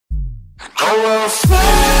will fly.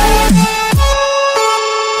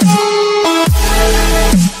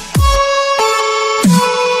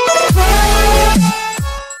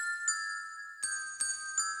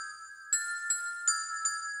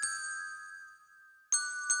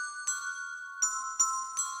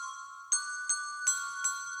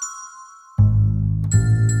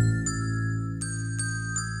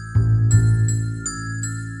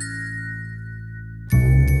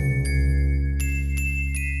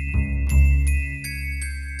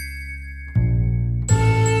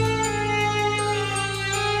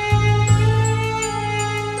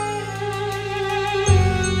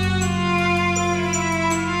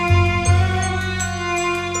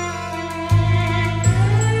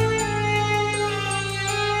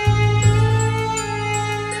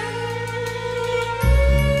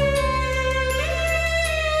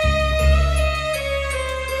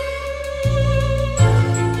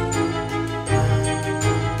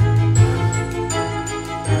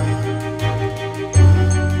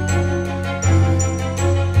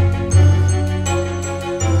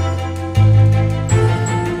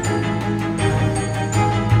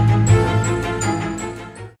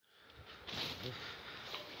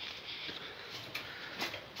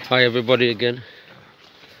 Hi everybody again.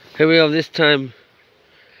 Here we are this time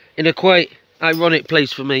in a quite ironic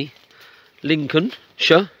place for me,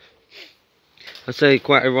 Lincolnshire. I say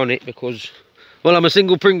quite ironic because, well, I'm a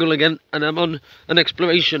single Pringle again and I'm on an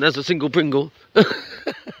exploration as a single Pringle.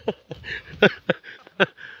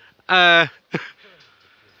 That's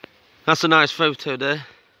a nice photo there.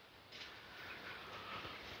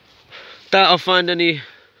 Doubt I'll find anything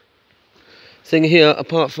here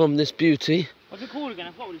apart from this beauty. What's it called again?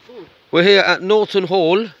 I forgot what it's called. We're here at Norton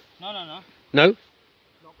Hall. No. No?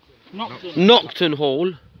 Nocton. Nocton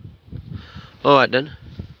Hall. Alright then.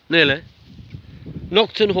 Nearly.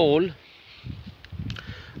 Nocton Hall.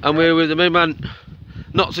 And we're with the main man,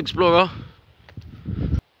 Knots Explorer.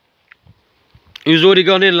 Who's already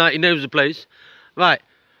gone in like he knows the place. Right.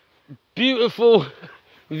 Beautiful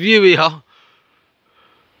view here.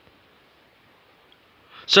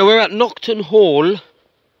 So we're at Nocton Hall.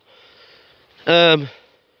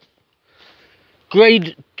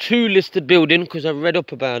 Grade 2 listed building because I've read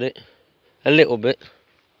up about it a little bit.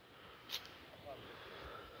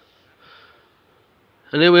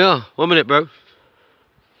 And here we are. 1 minute, bro.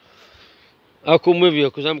 I'll come with you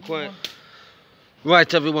because I'm quite...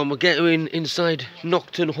 Right, everyone, we're getting inside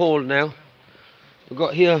Nocton Hall now. We've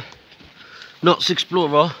got here Knots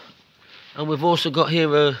Explorer, and we've also got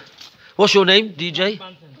here what's your name, DJ?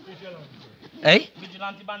 Eh?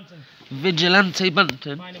 Vigilante Banton. Vigilante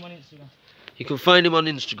Banton. Find him on Instagram. You can find him on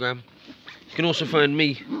Instagram. You can also find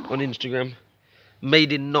me on Instagram.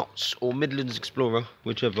 Made in Knots or Midlands Explorer,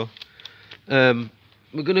 whichever. We're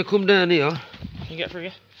going to come down here. Can you get through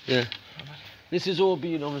here? Yeah. This is all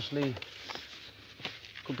being obviously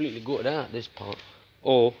completely gutted out, this part.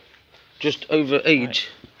 Or just over age.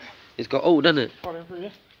 Right. It's got old, hasn't it? Probably through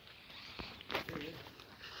here.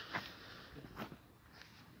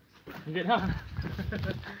 You get down.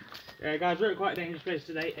 Yeah, guys, we're at quite a dangerous place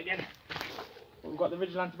today. Again, we've got the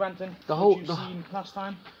Vigilante Banton, which you've seen last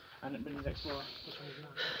time, and it Midlands Explorer.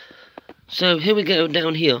 So here we go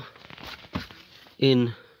down here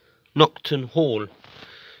in Nocton Hall.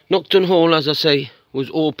 Nocton Hall, as I say, was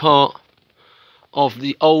all part of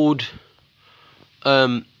the old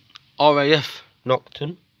RAF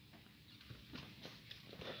Nocton.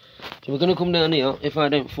 So we're going to come down here, if I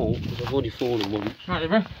don't fall, because I've already fallen once. Right,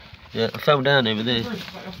 bro. Yeah, I fell down over there.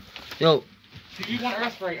 Yo. Do you want a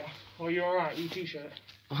respirator? Or are you alright? You t-shirt?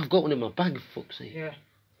 Oh, I've got one in my bag, fuck's sake. Yeah.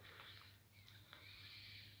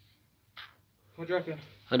 What do you reckon?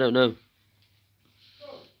 I don't know.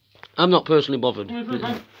 I'm not personally bothered.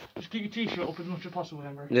 Just keep your t-shirt up as much as possible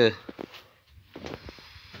then, bro. Yeah.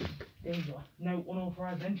 Danger. No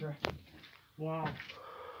unauthorised entry. Wow.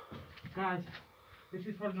 Guys, this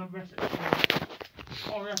is probably not the best experience.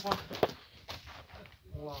 Oh, yeah, hospital.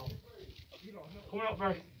 Wow. Coming up,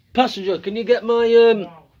 bro. Passenger, can you get my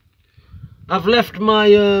Wow. I've left my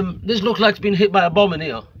this looks like it's been hit by a bomb in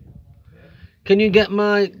here. Can you get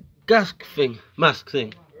my mask thing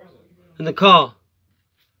in the car?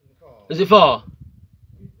 Is it far?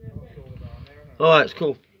 Alright, it's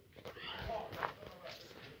cool.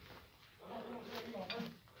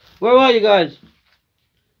 Where are you guys?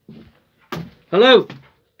 Hello?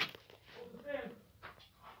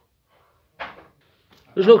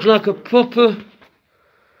 This looks like a proper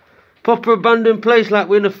abandoned place, like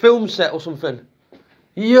we're in a film set or something.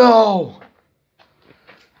 Yo!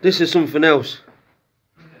 This is something else.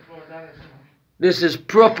 This is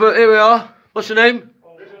proper. Here we are. What's your name?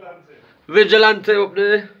 Vigilante up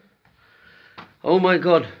there. Oh my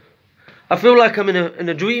god. I feel like I'm in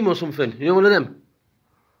a dream or something. You know, one of them?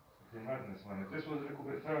 You're madness, man. If this was a little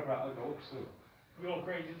bit further out, I'd go up still. You're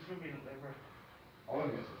crazy, it's swimming up there, bro. I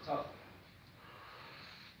want to get to the top.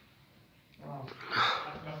 Wow.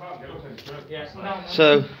 I can't get up any further. Yeah,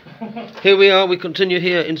 So, here we are. We continue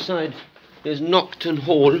here inside. There's Nocton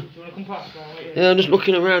Hall. Do you want to come past? Yeah, I'm just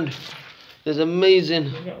looking around. There's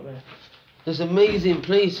amazing. Get up there. There's amazing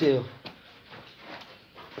place here.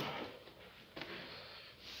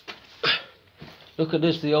 Look at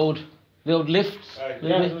this, the old lifts. Maybe?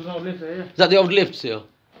 Yeah, there's no lift there, yeah. Is that the old lifts here?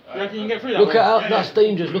 You reckon you can get through that Look way? at that's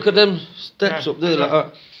dangerous. Look at them steps Yeah. up there like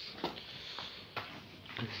that.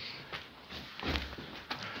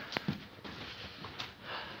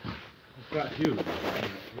 Quite huge.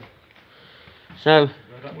 So,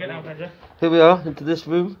 Get down, Pedro. here we are into this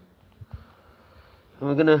room. And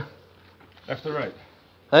we're gonna. Left or right?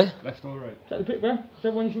 Hey? Left or right? Take the pick, bro.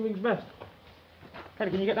 Whichever one you think's best.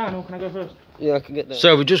 Pedro, can you get down or can I go first? Yeah, I can get there.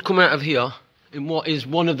 So, we just come out of here in what is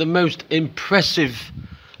one of the most impressive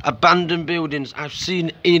abandoned buildings I've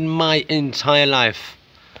seen in my entire life.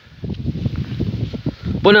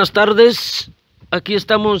 Buenas tardes. Aquí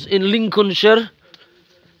estamos en Lincolnshire,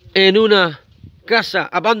 en una casa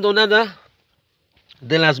abandonada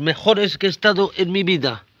de las mejores que he estado en mi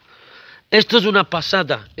vida. Esto es una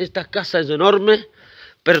pasada. Esta casa es enorme.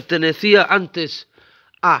 Pertenecía antes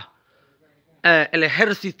a el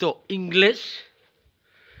ejército inglés.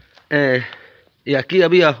 Y aquí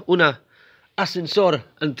había una ascensor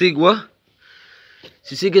antigua.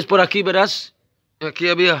 Si sigues por aquí verás, aquí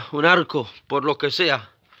había un arco, por lo que sea.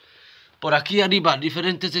 Por aquí arriba,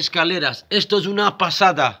 diferentes escaleras. Esto es una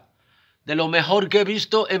pasada. De lo mejor que he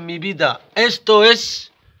visto en mi vida. Esto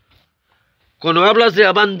es... Cuando hablas de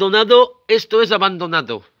abandonado, esto es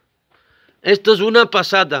abandonado. Esto es una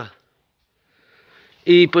pasada.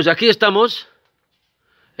 Y pues aquí estamos.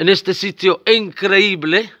 En este sitio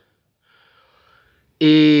increíble.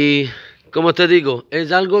 Y... Como te digo,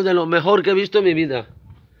 es algo de lo mejor que he visto en mi vida.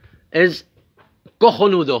 Es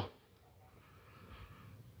cojonudo.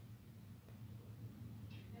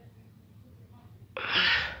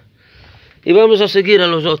 Y vamos a seguir a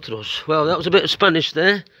los otros. Well, that was a bit of Spanish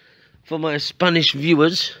there for my Spanish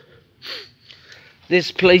viewers.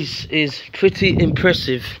 This place is pretty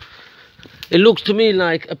impressive. It looks to me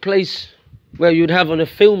like a place where you'd have on a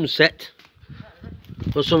film set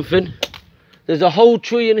or something. There's a whole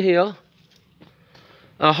tree in here.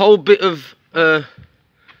 A whole bit of,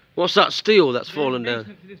 what's that steel that's fallen down?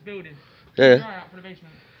 To this building. Yeah. Right out for the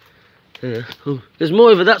basement. Yeah. Oh, there's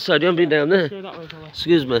more over that side. You haven't been down there. Go that way, fella.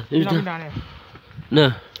 Excuse me. You've Who's not been down? down here.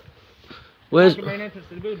 No. Where's That's the main entrance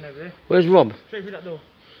to the building over there. Where's Rob? Straight through that door.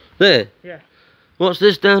 There. Yeah. What's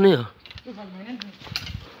this down here? Looks like the main entrance.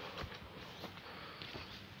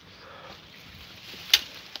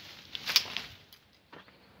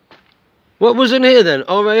 What was in here then?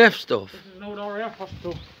 RAF stuff. This is an old RAF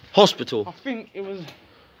hospital. Hospital. I think it was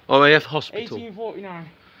RAF hospital. 1849.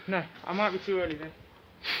 No, I might be too early then.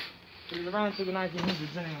 It was around to the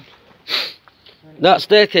 1900s anyway. That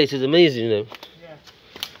staircase is amazing, you know. Yeah.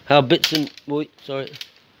 How bits and wait, sorry.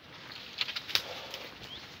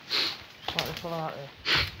 Right, let's follow out there.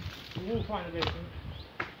 We will find the basement.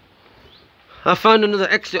 I found another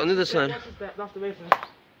exit on the other side. That's the step, that's the basement.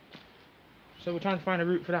 So we're trying to find a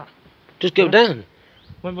route for that. Just go down.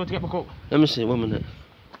 When we're about to get back up. Let me see, 1 minute.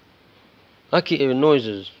 I keep hearing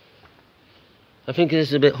noises. I think this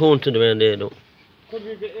is a bit haunted around here, though. Could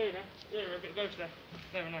be a bit there, you know. Yeah, we're a bit ghost there.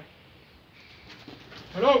 Never know.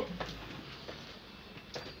 Hello?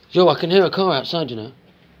 Yo, I can hear a car outside, you know.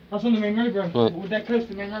 That's on the main road, bro. Right. We're dead close to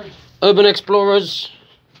the main road. Urban Explorers.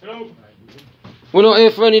 Hello? We're not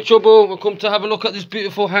here for any trouble. We've come to have a look at this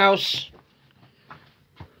beautiful house.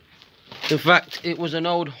 In fact, it was an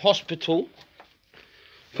old hospital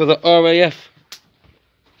for the RAF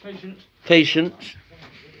Patience. patients.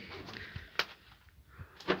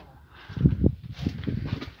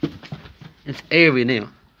 It's airy now.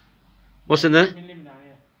 What's in there? We've been living down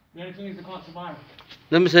here. The only thing is they can't survive.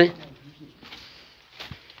 Let me see.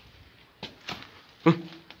 Yeah,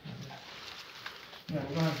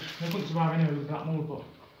 they couldn't survive anyway with that mold, but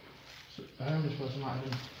a homeless person might have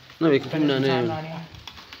been. No, we can come down here.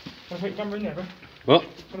 Wanna put your camera in there, bro? What?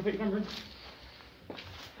 Wanna put your camera in?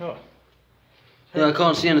 What? Yeah, I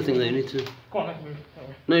can't see anything there. You need to. Go on, let's move. That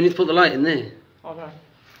way. No, you need to put the light in there. Okay.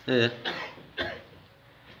 Yeah.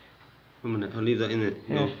 1 minute. I'll leave that in there.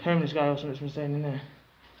 Yeah, No. homeless guy or something's been staying in there.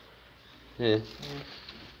 Yeah.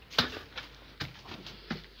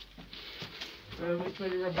 Which way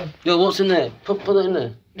do you rub them? Yo, what's in there? Put that in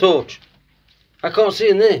there. Torch. I can't see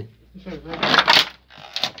in there. This way, bro.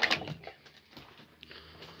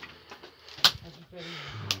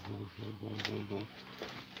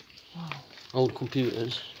 Wow. Old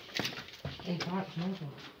computers. Old pipes and all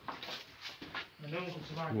sorts. And no one could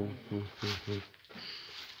survive.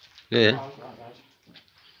 Yeah. Wow, look at that,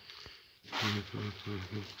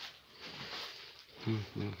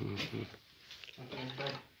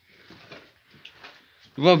 guys.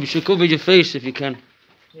 Rob, you should cover your face if you can.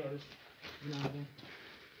 Yeah, just.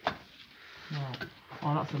 Wow.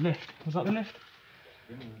 Oh, that's the lift. Was that the lift?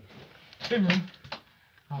 Bin room.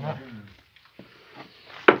 Alright.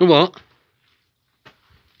 What?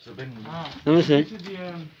 It's a bin room. Ah. Let me see. This is the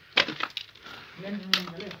engine room and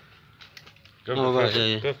the lift. Oh, right,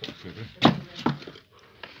 yeah.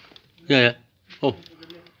 Yeah. Oh.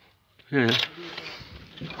 Yeah.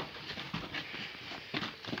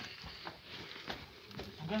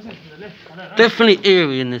 I'm guessing it's for the lift. I don't know. Definitely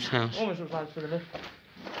eerie in this house. Almost looks like it's for the lift.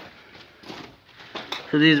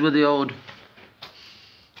 So these were the old...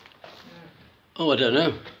 Oh, I don't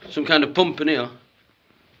know. Some kind of pump in here.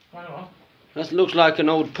 I know what? That looks like an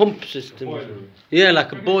old pump system. Boiler room. Yeah,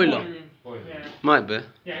 like a boiler. Boiler. Yeah. Might be.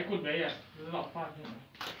 Yeah, it could be, yeah. There's a lot of pipes,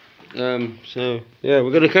 isn't there? So, yeah,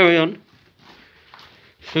 we're going to carry on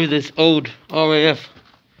through this old RAF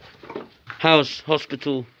house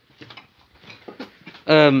hospital.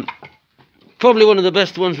 Probably one of the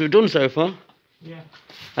best ones we've done so far, Yeah.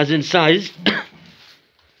 as in size.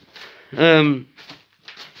 Some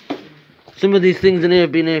of these things in here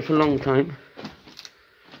have been here for a long time.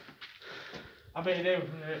 I bet they were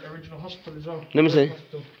from the original hospital as well. Let me see.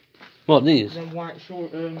 Hospital. What, these? Them white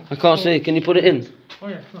short. I can't see. Can you put it in? Oh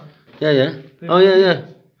yeah, sorry. Yeah. Oh, yeah.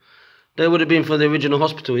 They would have been for the original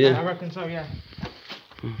hospital, I yeah. reckon so, yeah.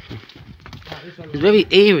 It's very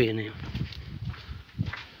eerie in here.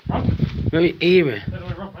 Huh? Very eerie. Don't know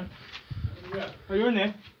where rock, man. Oh, you're in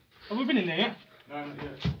there? Have we been in there yet? No, not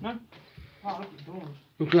yet. No? Oh, look at the doors.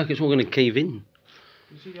 Looks like it's all going to cave in.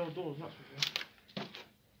 You see the old doors, that's for sure.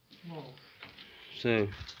 Whoa. So,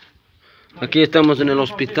 aquí estamos en el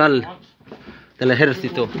hospital del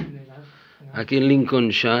ejército, aquí in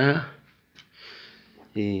Lincolnshire.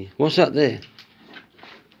 What's that there?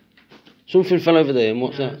 Something fell over there, and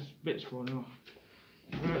what's that? Bits falling off.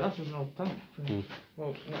 That's just an old tank.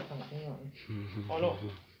 Well, not tank, oh look,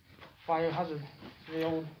 biohazard. The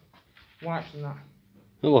old wipes and that.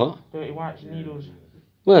 Oh, what? Dirty wipes and needles.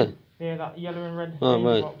 Where? Yeah, that yellow and red Oh,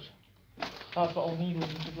 right. box. That's got old needles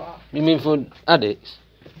and stuff like that. You mean for addicts?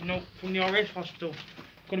 You know, from the RAF hospital.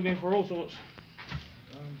 Could have been for all sorts.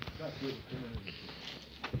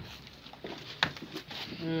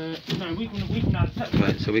 No, we can add pepper.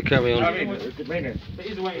 Right, so we carry on. It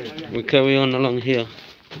is a way, yeah. We carry on along here.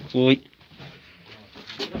 Right.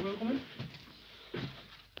 Is that where we're coming?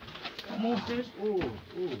 Got more stairs?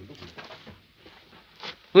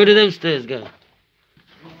 Where do those stairs go?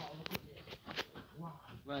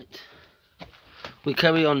 Right. We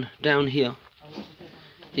carry on down here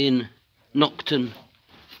in Nocton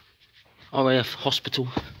RAF Hospital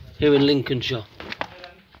here in Lincolnshire.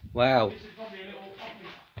 Wow.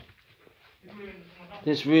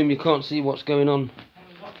 This room, you can't see what's going on,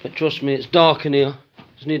 but trust me, it's dark in here.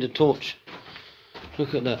 Just need a torch.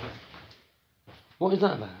 Look at that. What is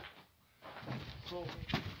that about?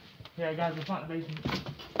 Yeah, guys, we're flat in the basement.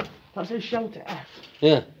 That says shelter F.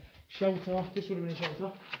 Yeah. Shelter. This would have been a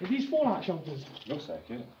shelter. Are these fallout shelters? Looks like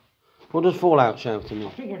it. What does fallout shelter mean?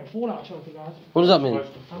 I think we're in a fallout shelter, guys. What does that mean?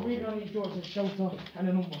 I'm reading on each door it says shelter and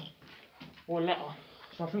a number. Or a letter.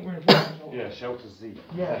 So I think we're in a fallout shelter. Yeah, shelter Z.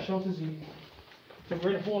 Yeah, shelter Z. So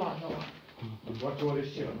we're in a fallout shelter. Watch all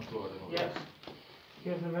this shit on the floor. Yes.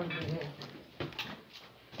 Here's everything here.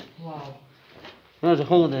 Wow. There's a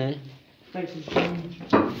hole there. Place is huge.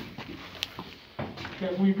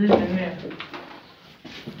 Yeah, we breathe in there.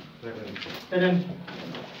 Dead end.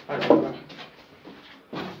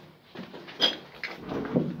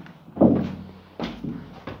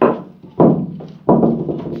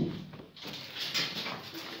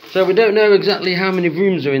 So we don't know exactly how many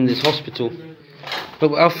rooms are in this hospital,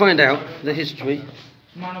 but I'll find out the history.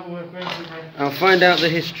 I'll find out the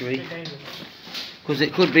history, because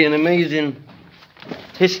it could be an amazing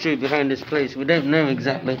history behind this place. We don't know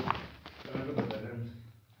exactly.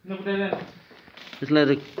 There's a load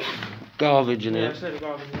of garbage in here.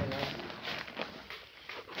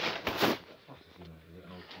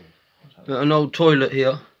 Got an old toilet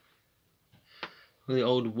here. With the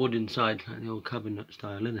old wood inside, like the old cabinet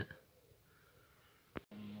style, isn't it?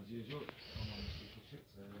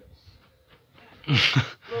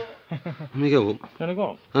 Let me go up. Can I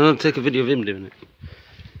go up? I'm going to take a video of him doing it.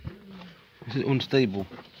 This is unstable.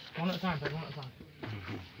 One at a time, one at a time.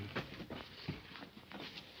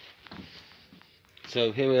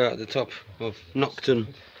 So here we are at the top of Nocton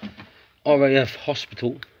RAF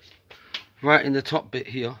hospital. Right in the top bit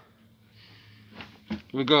here,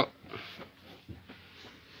 we got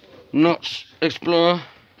Notch Explorer.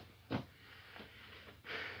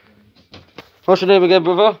 What's your name again,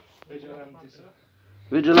 brother? Vigilante, sir.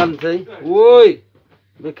 Vigilante. Oi!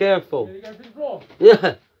 Be careful. Did you go to the floor?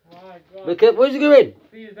 Yeah. My God. Be careful. Where's he going?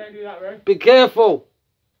 Please don't do that, bro. Be careful.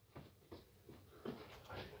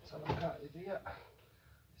 Let's have a look at it here.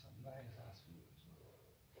 It's a nice ass view.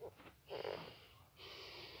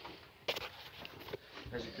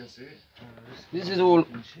 As you can see, This is all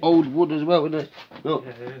old wood as well, isn't it? Look.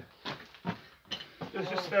 yeah.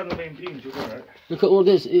 Just stay on the main beams, you'll be alright. Look at all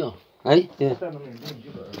this here. Hey? Yeah. Stay on the main beams,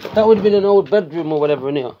 you'll be alright. That would have been an old bedroom or whatever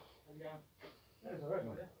in here. It's alright,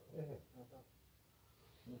 man.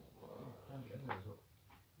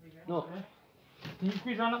 No. Can you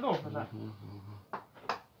squeeze around that door for that?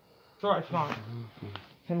 It's alright, it's fine.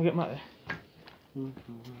 Let me get my there.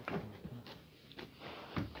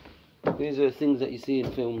 These are things that you see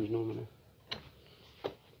in films normally.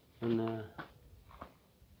 And the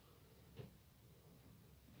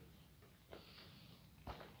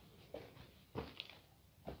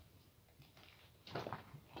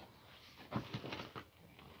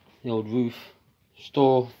old roof,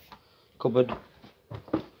 store, cupboard.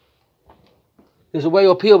 There's a way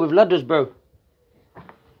up here with ladders, bro.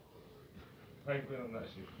 I ain't been on that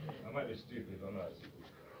shit. I might be stupid on that.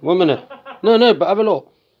 1 minute. No, but have a look.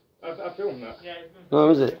 I filmed that. Yeah, it's good.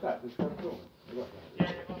 Oh, is it? In fact, it's kind of cool. You got that.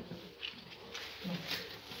 Yeah,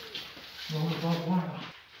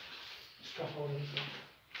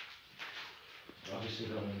 Obviously,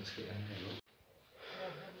 don't want to get in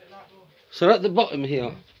there. So at the bottom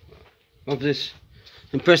here of this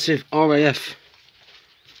impressive RAF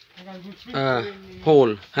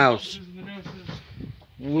hall house,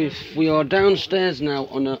 we are downstairs now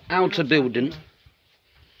on an outer building.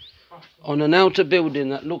 On an outer building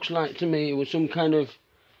that looks like to me it was some kind of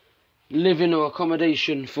living or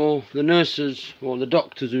accommodation for the nurses or the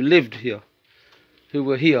doctors who lived here, who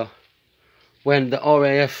were here when the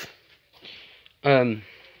RAF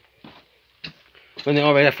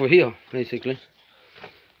were here, basically.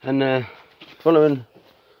 And following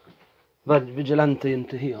Vigilante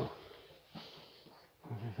into here.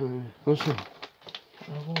 What's that?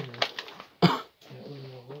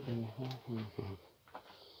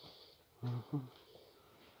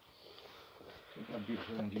 That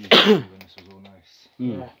beautiful and usual when this was all nice.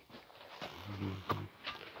 Yeah.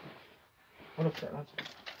 What up there, lads?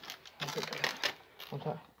 What's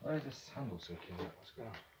that? Why is this handle so cute? What's going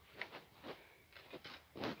on?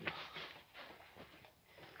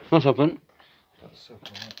 What's happened? That's so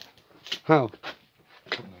cool. How?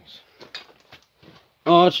 Goodness.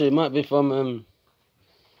 Oh, actually, it might be from.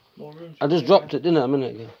 More rooms. I just dropped it, didn't I, a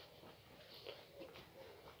minute ago?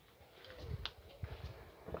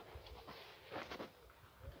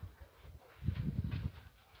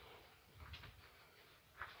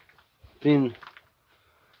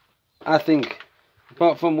 I think,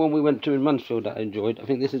 apart from one we went to in Mansfield that I enjoyed, I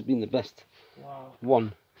think this has been the best Wow.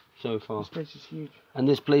 one so far. This place is huge. And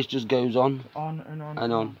this place just goes on On and on.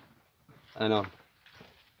 and on and on.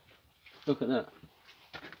 Look at that.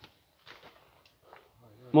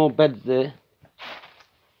 More beds there.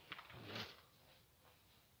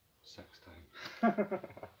 Sex time.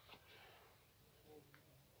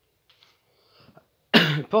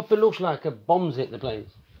 It probably looks like a bomb's hit the place.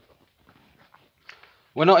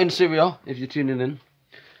 We're not in Syria, if you're tuning in.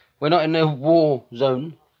 We're not in a war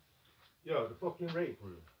zone. Yo, the fucking rape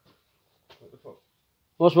room. What the fuck?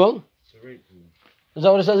 What's wrong? It's a rape room. Is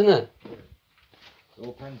that what it says in there?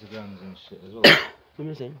 All pentagrams and shit as well. Let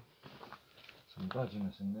me see. Some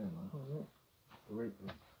dodginess in there, man. The rape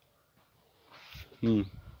room.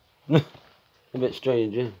 A bit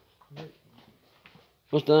strange, yeah.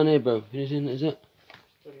 What's down here, bro? Anything, is it?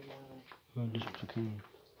 Oh, just fucking...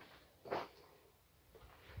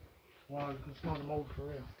 Wow, you can smell the mold for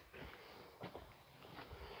real.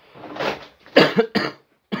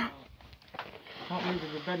 Can't believe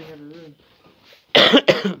there's a bed in the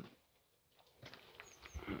room.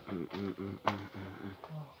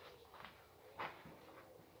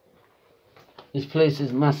 This place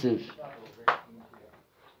is massive.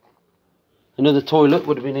 Another toilet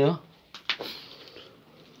would have been here.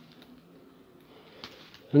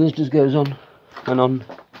 And this just goes on and on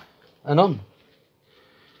and on.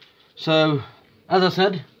 So, as I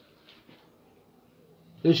said,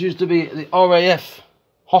 this used to be the RAF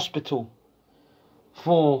hospital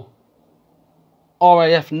for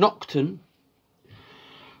RAF Nocton.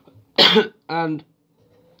 And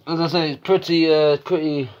as I say, it's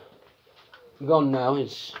pretty gone now.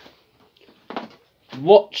 It's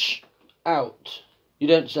watch out. You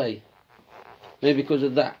don't say. Maybe because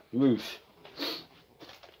of that roof.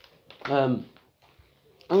 I'm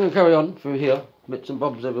going to carry on through here. Bits and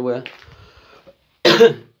bobs everywhere.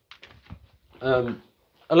 Hello?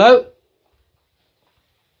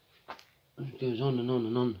 It goes on and on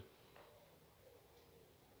and on.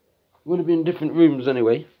 Would have been different rooms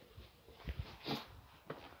anyway.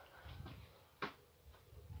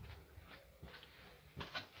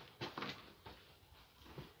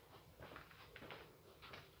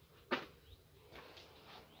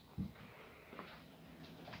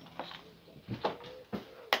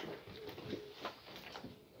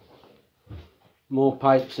 More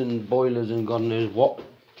pipes and boilers and God knows what.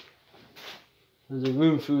 There's a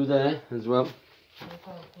room through there as well.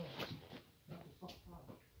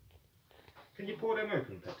 Can you pour them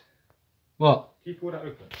open, Pet? What? Can you pour that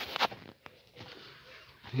open?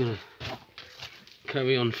 I'm gonna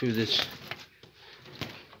carry on through this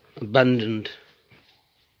abandoned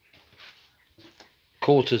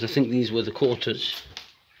quarters. I think these were the quarters.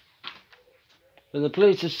 But the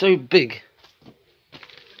place is so big.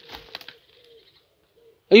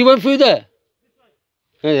 Oh, you went through there?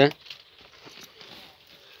 Oh yeah.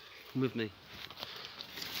 Come with me.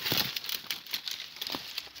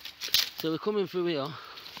 So we're coming through here,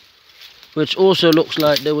 which also looks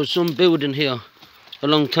like there was some building here a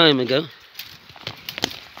long time ago.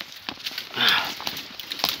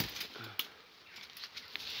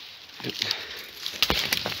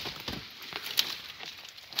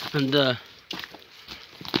 And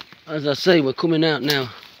as I say, we're coming out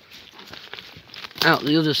now, out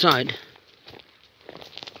the other side.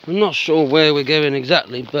 I'm not sure where we're going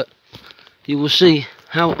exactly, but you will see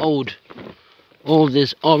how old all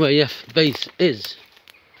this RAF base is.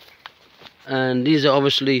 And these are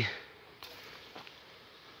obviously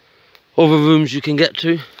other rooms you can get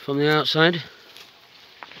to from the outside.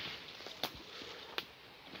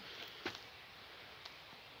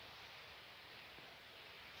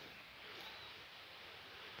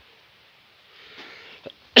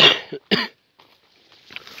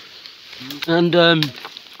 And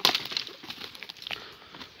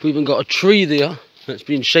we've even got a tree there that's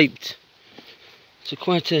been shaped. It's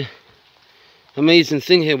quite a amazing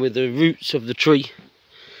thing here with the roots of the tree.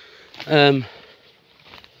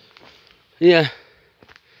 Yeah.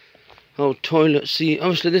 Oh, toilet. See,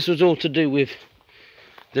 obviously this was all to do with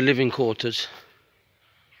the living quarters.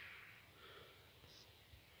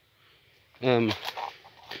 And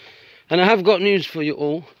I have got news for you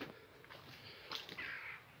all.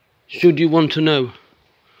 Should you want to know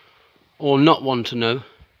or not want to know,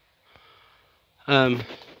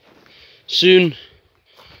 soon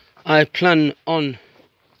I plan on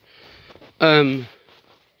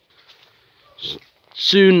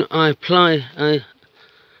soon I'm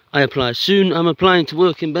applying to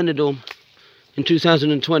work in Benidorm in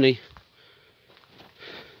 2020,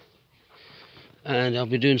 and I'll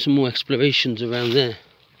be doing some more explorations around there,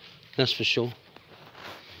 that's for sure.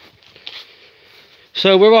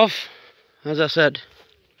 So we're off, as I said.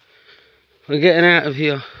 We're getting out of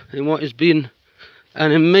here in what has been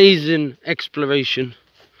an amazing exploration.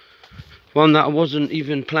 One that I wasn't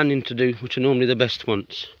even planning to do, which are normally the best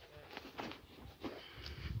ones.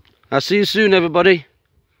 I'll see you soon, everybody.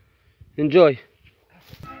 Enjoy.